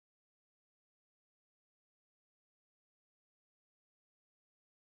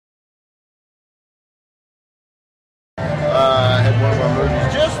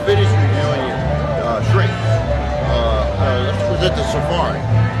safari.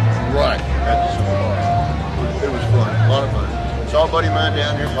 Right at the safari. It was fun, a lot of fun. Saw a buddy of mine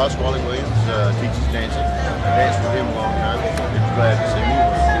down here, Pasquale Williams, teaches dancing. Danced with him a long time. He was glad to see me.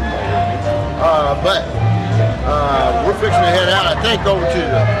 But we're fixing to head out, I think, over to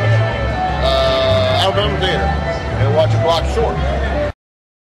the Alabama Theater and watch a block short.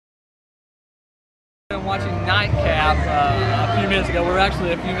 I'm watching Nightcap a few minutes ago. We were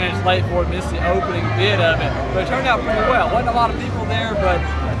actually a few minutes late for it, missed the opening bit of it, but it turned out pretty well. Wasn't a lot of people there, but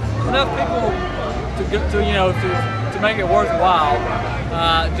enough people to make it worthwhile.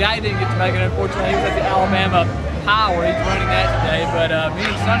 Jack didn't get to make it, unfortunately. He was at the Alabama Power. He's running that today, but me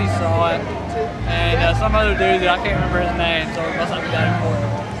and Sonny saw it, and some other dude that I can't remember his name, so it must not be that important.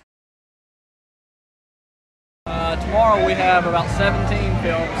 Tomorrow we have about 17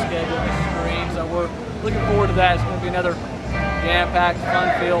 films scheduled to screen, so we're looking forward to that. It's going to be another jam-packed,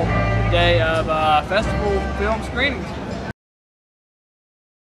 fun-filled day of festival film screenings.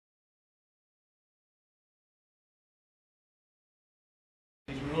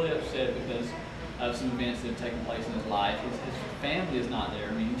 He's really upset because of some events that have taken place in his life. His family is not there.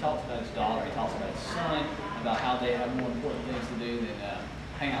 I mean, he talks about his daughter, he talks about his son, about how they have more important things to do than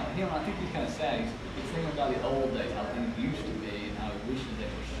hang out with him. I think he's kind of sad. He's thinking about the old days, how things used to be, and how he wishes they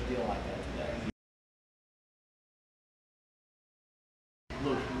were still like that today.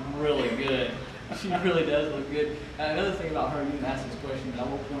 Looks really good. She really does look good. Another thing about her, you can ask this question, but I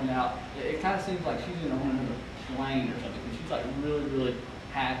will point out, it kind of seems like she's in on another plane or something, because she's like really, really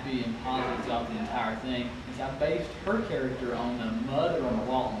happy and positive throughout the entire thing. And so I based her character on the mother on the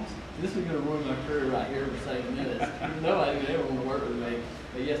Waltons. This is going to ruin my career right here for saying this. Nobody would ever want to work with me.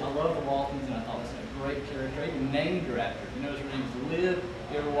 But yes, I love the Waltons, and I thought this was a great character. I even named her after. You notice her name is Liv.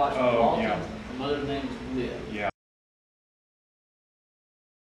 You ever watched the Waltons? Yeah. The mother's name is Liv. Yeah.